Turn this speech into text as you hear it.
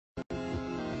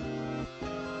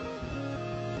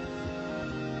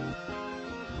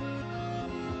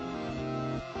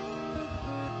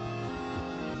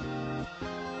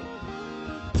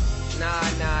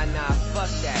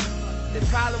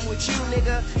problem with you,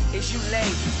 nigga, is you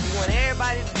lazy. You want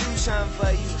everybody to do something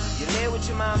for you. You live with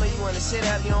your mama, you wanna sit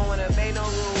up, you don't wanna obey no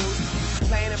rules.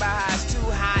 Complaining about how it's too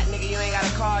hot, nigga, you ain't got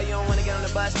a car, you don't wanna get on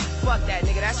the bus. Fuck that,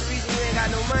 nigga, that's the reason you ain't got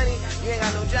no money, you ain't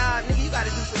got no job, nigga, you gotta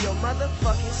do for your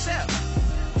motherfucking self.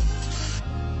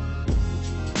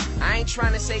 I ain't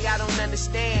trying to say I don't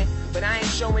understand, but I ain't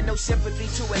showing no sympathy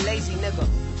to a lazy nigga.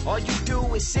 All you do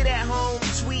is sit at home,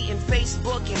 tweet and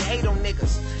Facebook and hate on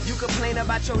niggas. You complain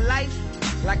about your life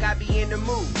like I be in the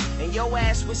mood, and your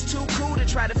ass was too cool to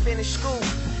try to finish school.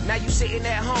 Now you sitting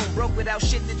at home, broke without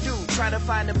shit to do, trying to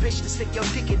find a bitch to stick your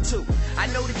dick into. I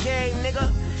know the game,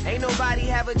 nigga. Ain't nobody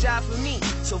have a job for me,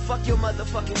 so fuck your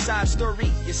motherfucking side story.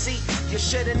 You see, you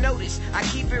should've noticed, I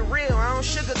keep it real, I don't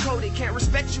sugarcoat it. Can't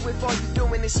respect you if all you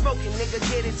doing is smoking, nigga,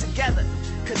 get it together.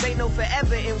 Cause ain't no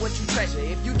forever in what you treasure.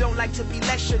 If you don't like to be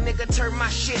lectured, nigga, turn my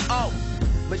shit off.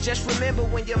 But just remember,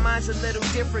 when your mind's a little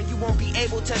different, you won't be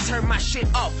able to turn my shit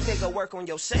off. Nigga, work on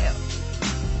yourself.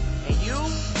 And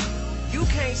you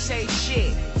can't say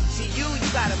shit. See, you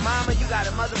got a mama, you got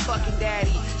a motherfucking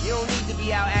daddy. You don't need to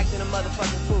be out acting a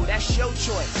motherfucking fool. That's your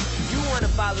choice. You wanna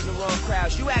follow the wrong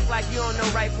crowds. You act like you don't know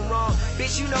right from wrong.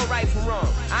 Bitch, you know right from wrong.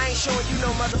 I ain't showing you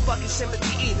no motherfucking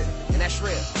sympathy either. And that's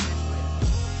real.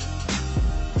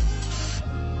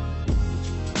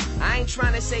 I ain't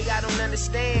trying to say I don't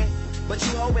understand, but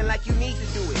you hoping like you need to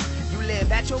do it. You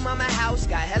live at your mama's house,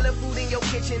 got hella food in your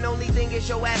kitchen. Only thing is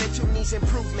your attitude needs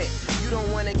improvement. You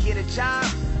don't wanna get a job,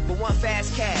 but want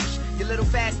fast cash. Your little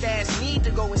fast ass need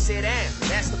to go and sit down.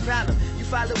 That's the problem. You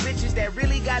follow bitches that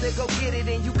really gotta go get it,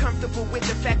 and you comfortable with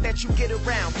the fact that you get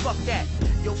around. Fuck that.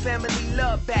 Your family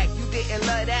love back. You didn't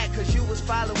love that cause you was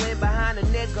following behind a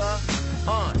nigga.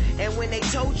 And when they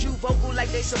told you vocal like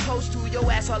they supposed to,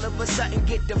 your ass all of a sudden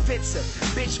get defensive.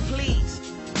 Bitch, please.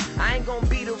 I ain't gon'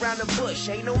 beat around the bush.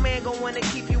 Ain't no man gon' wanna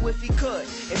keep you if he could.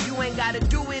 If you ain't gotta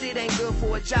do it, it ain't good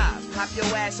for a job. Hop your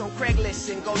ass on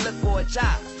Craigslist and go look for a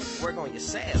job. Work on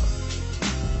yourself.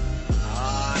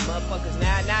 Motherfuckers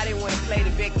now they wanna play the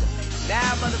victim.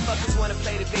 Now motherfuckers wanna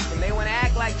play the victim. They wanna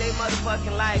act like they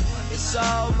motherfucking life is so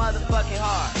motherfucking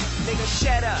hard. Nigga,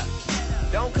 shut up.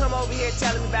 Don't come over here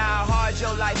telling me about how hard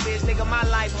your life is. Nigga, my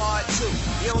life hard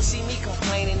too. You don't see me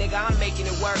complaining, nigga. I'm making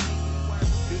it work.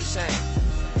 Do the same.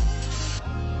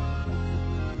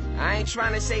 I ain't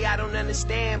trying to say I don't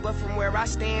understand, but from where I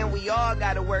stand, we all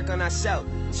gotta work on ourselves.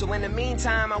 So in the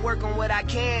meantime, I work on what I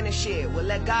can and shit. Well,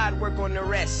 let God work on the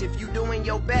rest. If you doing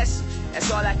your best, that's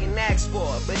all I can ask for.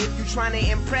 But if you trying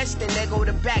to impress, then there go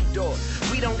the back door.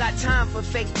 We don't got time for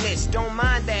fakeness. Don't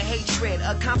mind that hatred.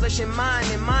 Accomplishing mine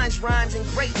and mine's rhymes and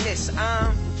greatness.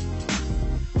 I'm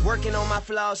working on my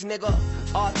flaws, nigga.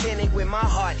 Authentic with my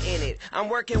heart in it. I'm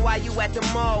working while you at the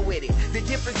mall with it. The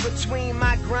difference between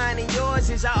my grind and yours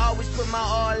is I always put my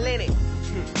all in it.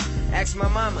 Ask my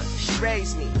mama, she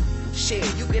raised me. Shit,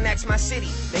 you can ask my city,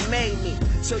 they made me.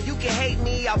 So you can hate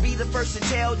me, I'll be the first to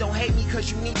tell. Don't hate me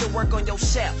cause you need to work on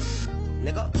yourself,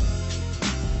 nigga.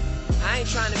 I ain't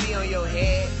trying to be on your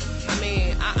head. I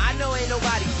mean, I know ain't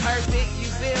nobody perfect, you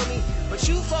feel me? But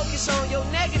you focus on your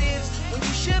negatives when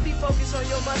you should be focused on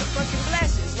your motherfucking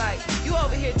blessings. Like, you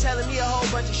over here telling me a whole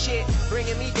bunch of shit,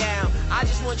 bringing me down. I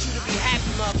just want you to be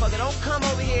happy, motherfucker. Don't come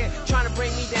over here trying to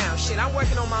bring me down. Shit, I'm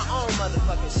working on my own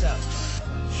motherfucking self.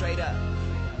 Straight up.